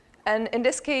baselines. And in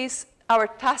this case, our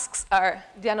tasks are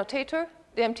the annotator,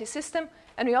 the empty system,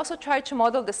 and we also try to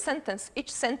model the sentence,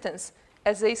 each sentence,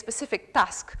 as a specific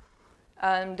task.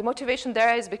 The motivation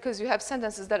there is because you have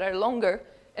sentences that are longer,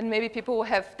 and maybe people will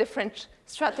have different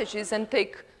strategies and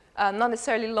take not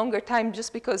necessarily longer time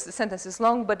just because the sentence is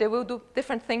long, but they will do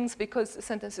different things because the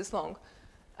sentence is long.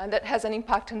 And that has an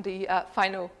impact on the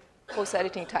final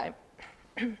post-editing time.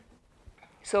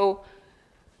 So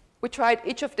we tried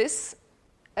each of this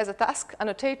as a task,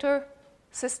 annotator,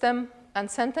 system,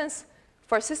 and sentence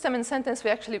For system and sentence, we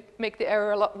actually make the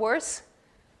error a lot worse.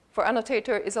 For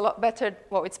annotator, is a lot better.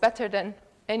 Well, it's better than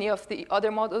any of the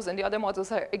other models, and the other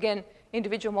models are, again,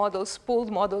 individual models,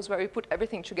 pooled models where we put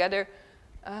everything together,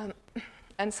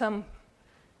 and some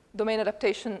domain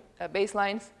adaptation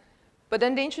baselines. But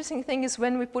then the interesting thing is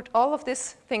when we put all of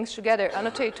these things together,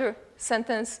 annotator,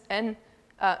 sentence, and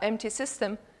empty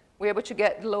system, we're able to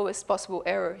get the lowest possible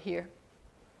error here,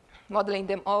 modeling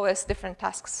them all as different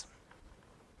tasks.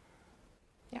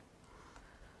 Yeah.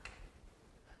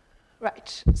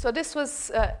 Right. So this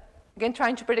was, again,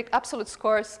 trying to predict absolute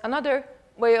scores. Another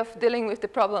way of dealing with the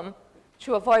problem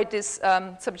to avoid this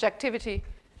subjectivity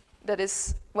that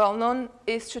is well known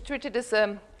is to treat it as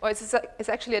it's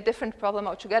actually a different problem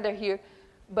altogether here,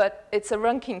 but it's a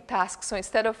ranking task. So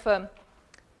instead of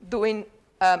doing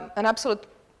an absolute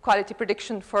quality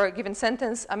prediction for a given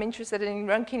sentence, I'm interested in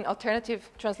ranking alternative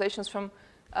translations from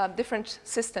different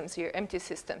systems here, empty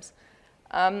systems.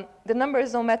 The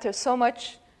numbers don't matter so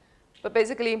much, but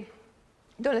basically,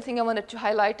 the only thing I wanted to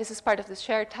highlight, this is part of the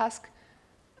shared task.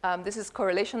 This is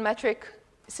correlation metric.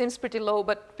 It seems pretty low,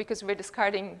 but because we're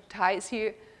discarding ties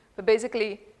here. But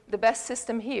basically, the best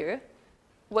system here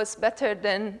was better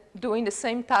than doing the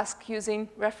same task using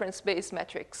reference-based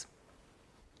metrics.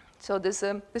 So there's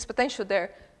this potential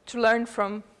there to learn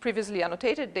from previously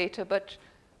annotated data, but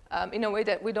in a way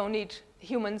that we don't need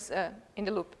humans in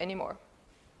the loop anymore.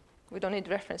 We don't need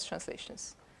reference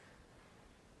translations.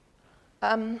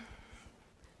 And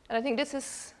I think this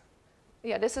is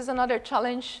another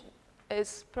challenge.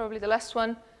 Is probably the last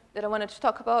one that I wanted to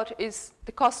talk about is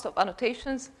the cost of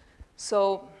annotations.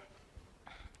 So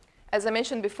as I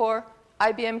mentioned before,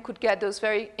 IBM could get those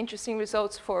very interesting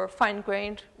results for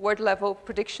fine-grained word-level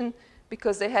prediction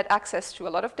because they had access to a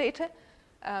lot of data.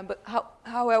 But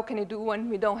how well can you do when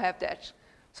we don't have that?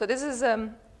 So this is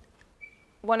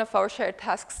one of our shared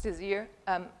tasks this year,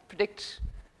 predict,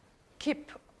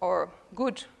 keep, or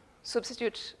good,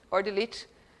 substitute, or delete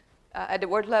at the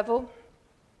word level.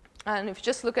 And if you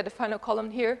just look at the final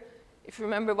column here, if you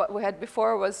remember what we had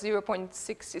before was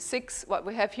 0.66. What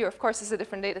we have here, of course, is a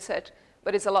different data set,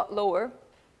 but it's a lot lower.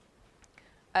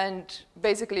 And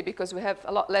basically because we have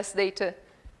a lot less data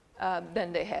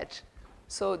than they had.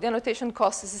 So the annotation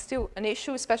cost is still an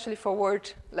issue, especially for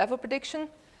word level prediction.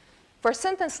 For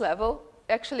sentence level,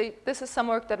 actually, this is some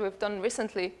work that we've done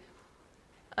recently,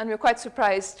 and we're quite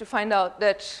surprised to find out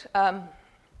that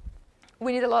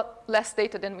we need a lot less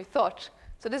data than we thought.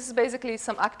 So this is basically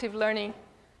some active learning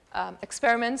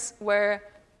experiments where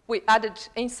we added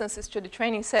instances to the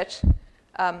training set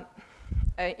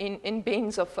in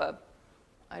bins of,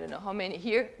 I don't know how many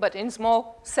here, but in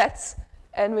small sets,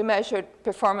 and we measured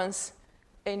performance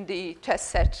in the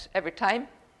test set every time.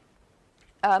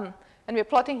 And we're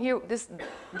plotting here, this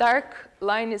dark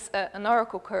line is an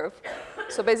oracle curve.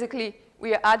 So basically,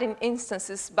 we are adding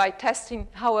instances by testing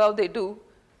how well they do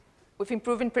with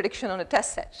improving prediction on a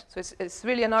test set. So it's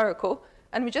really an oracle.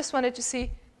 And we just wanted to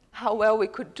see how well we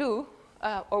could do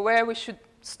or where we should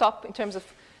stop in terms of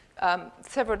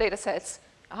several data sets,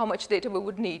 how much data we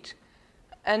would need.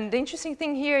 And the interesting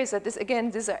thing here is that,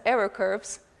 these are error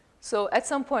curves. So at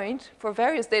some point, for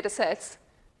various data sets,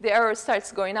 the error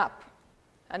starts going up.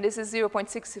 And this is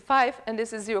 0.65, and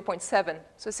this is 0.7.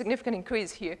 So a significant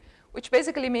increase here, which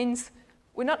basically means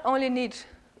we not only need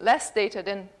less data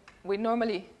than we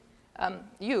normally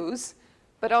use,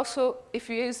 but also if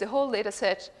you use the whole data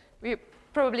set, we're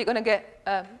probably going to get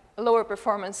a lower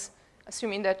performance,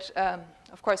 assuming that,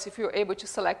 of course, if you're able to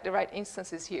select the right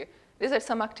instances here. These are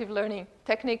some active learning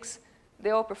techniques. They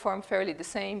all perform fairly the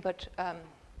same, but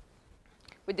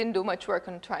we didn't do much work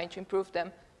on trying to improve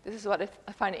them. This is what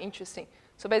I find interesting.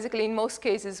 So basically, in most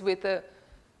cases, with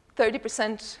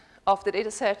 30% of the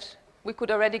data set, we could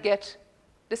already get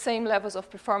the same levels of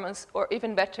performance or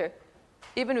even better,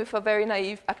 even with a very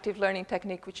naive active learning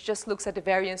technique, which just looks at the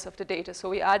variance of the data. So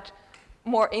we add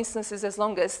more instances as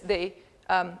long as they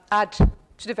add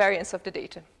to the variance of the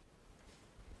data.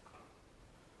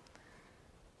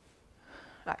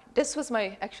 Right. This was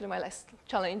actually my last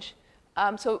challenge.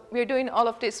 So we're doing all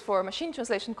of this for machine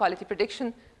translation quality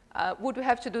prediction. Would we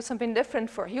have to do something different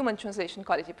for human translation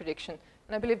quality prediction?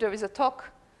 And I believe there is a talk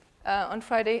on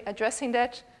Friday addressing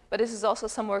that. But this is also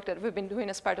some work that we've been doing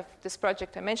as part of this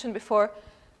project I mentioned before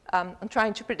on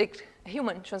trying to predict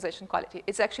human translation quality.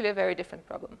 It's actually a very different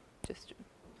problem, just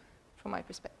from my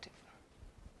perspective.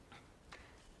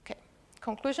 OK,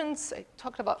 conclusions. I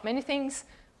talked about many things.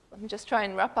 Let me just try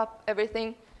and wrap up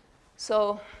everything.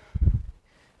 So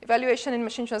evaluation in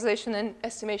machine translation and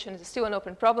estimation is still an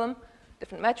open problem.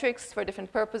 Different metrics for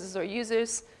different purposes or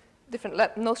users,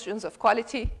 different notions of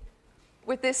quality.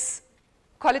 With this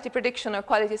quality prediction or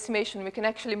quality estimation, we can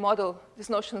actually model these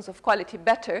notions of quality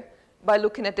better by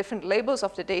looking at different labels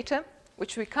of the data,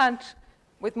 which we can't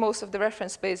with most of the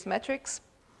reference-based metrics.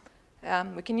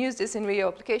 We can use this in real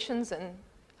applications, and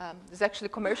there's actually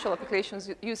commercial applications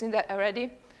using that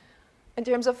already. In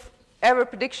terms of error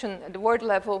prediction at the word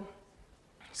level,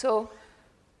 so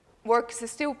works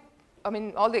is still,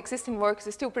 all the existing works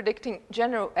is still predicting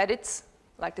general edits,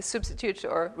 like the substitute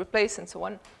or replace and so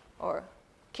on, or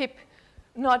keep,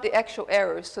 not the actual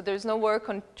errors. So there's no work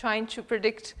on trying to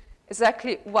predict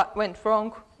exactly what went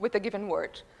wrong with a given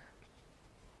word.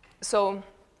 So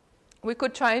we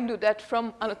could try and do that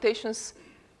from annotations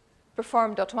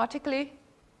performed automatically,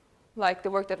 like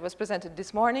the work that was presented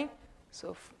this morning.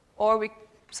 So,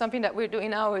 something that we're doing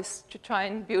now is to try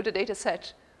and build a data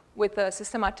set with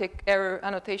systematic error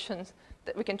annotations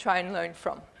that we can try and learn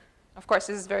from. Of course,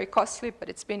 this is very costly, but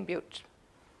it's been built.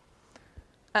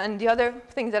 And the other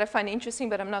thing that I find interesting,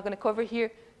 but I'm not going to cover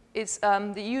here, is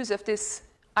the use of this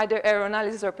either error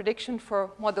analysis or prediction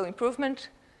for model improvement.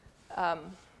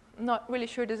 I'm not really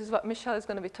sure this is what Michelle is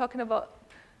going to be talking about,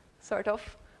 sort of.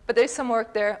 But there's some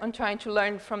work there on trying to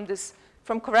learn from this,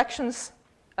 from corrections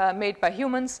made by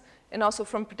humans, and also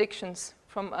from predictions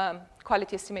from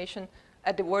quality estimation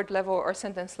at the word level or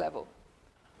sentence level.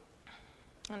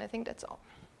 And I think that's all.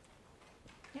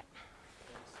 Yeah.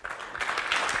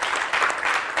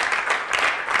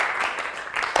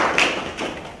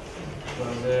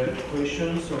 Are there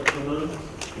questions or comments?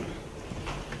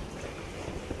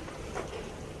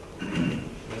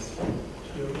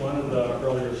 One of the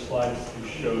earlier slides you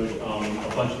showed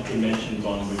a bunch of dimensions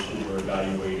on which you were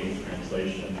evaluating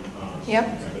translation,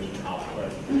 translation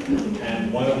output.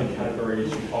 And one of the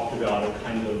categories you talked about a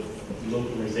kind of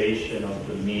localization of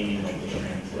the meaning of the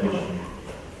translation.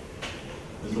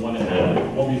 There's the one that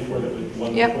had one before that was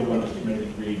one before the one that was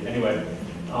permitted to read. Anyway,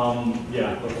 local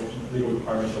legal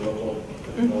requirements or local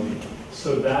difficulty.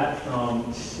 So that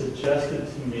suggested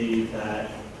to me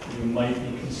that you might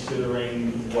be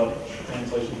considering what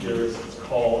translation theorists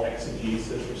call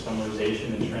exegesis or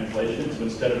summarization in translation. So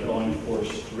instead of going for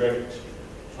strict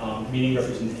meaning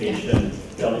representation,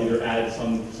 they'll either add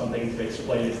something to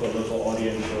explain it to a local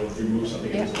audience or remove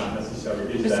something that's not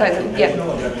necessary. Is that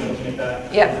intentional? Have you been looking at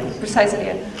that? Yeah, precisely.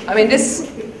 Yeah.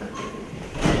 This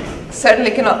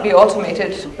certainly cannot be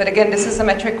automated, but again, this is a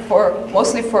metric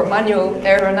mostly for manual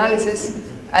error analysis,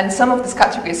 and some of these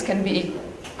categories can be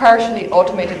partially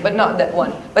automated, but not that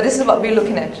one. But this is what we're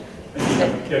looking at. Do you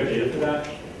have data for that?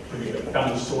 Have you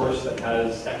found a source that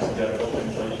has exegetical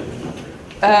translation?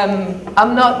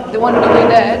 I'm not the one doing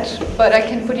that, but I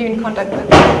can put you in contact with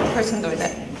the person doing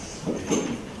that.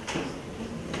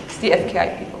 It's the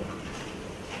FKI people.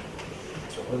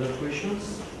 Other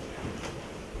questions?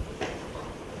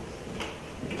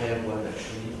 I have one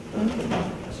actually.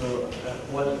 So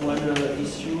one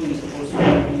issue is also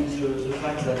the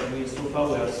fact that so far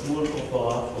we have small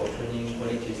corpora for training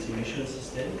quality estimation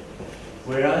system,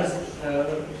 whereas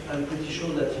I'm pretty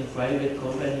sure that in private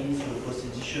companies the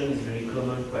post-edition is very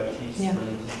common practice and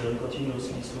it is done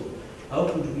continuously. So how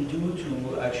could we do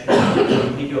to actually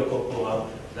have a bigger corpora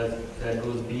that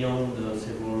goes beyond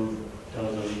several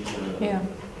thousand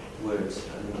words?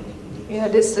 Yeah,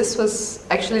 this was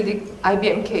actually the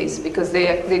IBM case because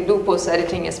they do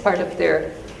post-editing as part of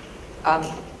their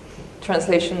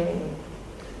translation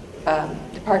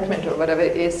department or whatever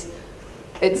it is.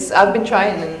 I've been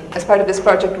trying, and as part of this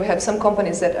project, we have some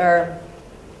companies that are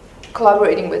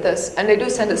collaborating with us, and they do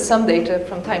send us some data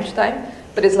from time to time,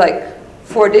 but it's like,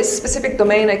 for this specific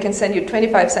domain, I can send you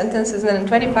 25 sentences, and then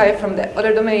 25 from the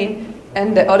other domain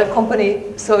and the other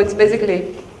company, so it's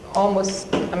basically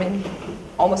almost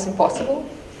impossible.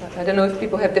 I don't know if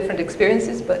people have different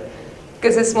experiences, but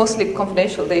because it's mostly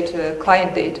confidential data,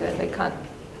 client data, and they can't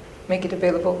make it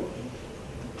available.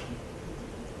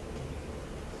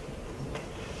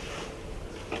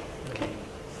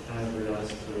 I have the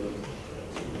last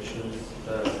questions.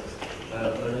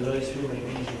 Another issue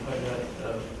maybe is the fact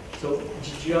that, so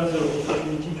did you have the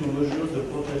opportunity to measure the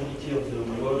portability of the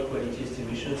word quality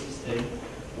estimation system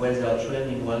when they are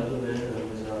trained in one domain and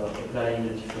when they are applying a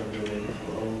different domain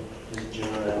for the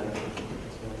general?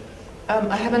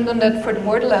 I haven't done that for the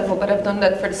word level, but I've done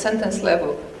that for the sentence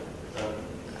level.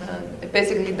 It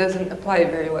basically doesn't apply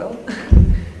very well.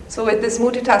 So with this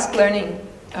multitask learning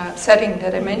setting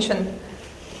that I mentioned,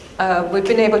 we've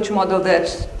been able to model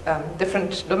that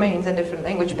different domains and different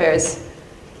language pairs.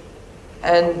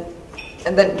 And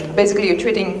then basically you're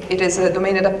treating it as a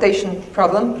domain adaptation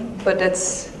problem, but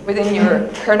that's within your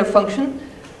kernel function,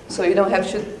 so you don't have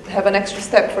to have an extra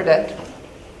step for that.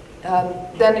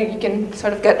 Then you can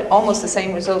sort of get almost the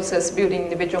same results as building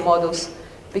individual models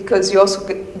because you also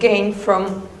gain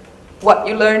from what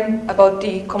you learn about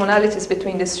the commonalities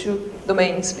between these two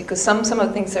domains, because some of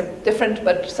the things are different,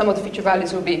 but some of the feature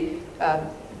values will be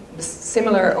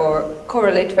similar or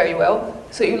correlate very well.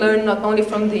 So you learn not only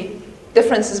from the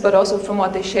differences, but also from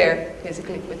what they share,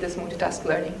 basically, with this multitask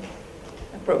learning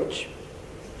approach.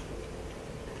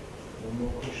 No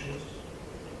more questions?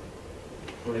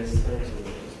 For instance,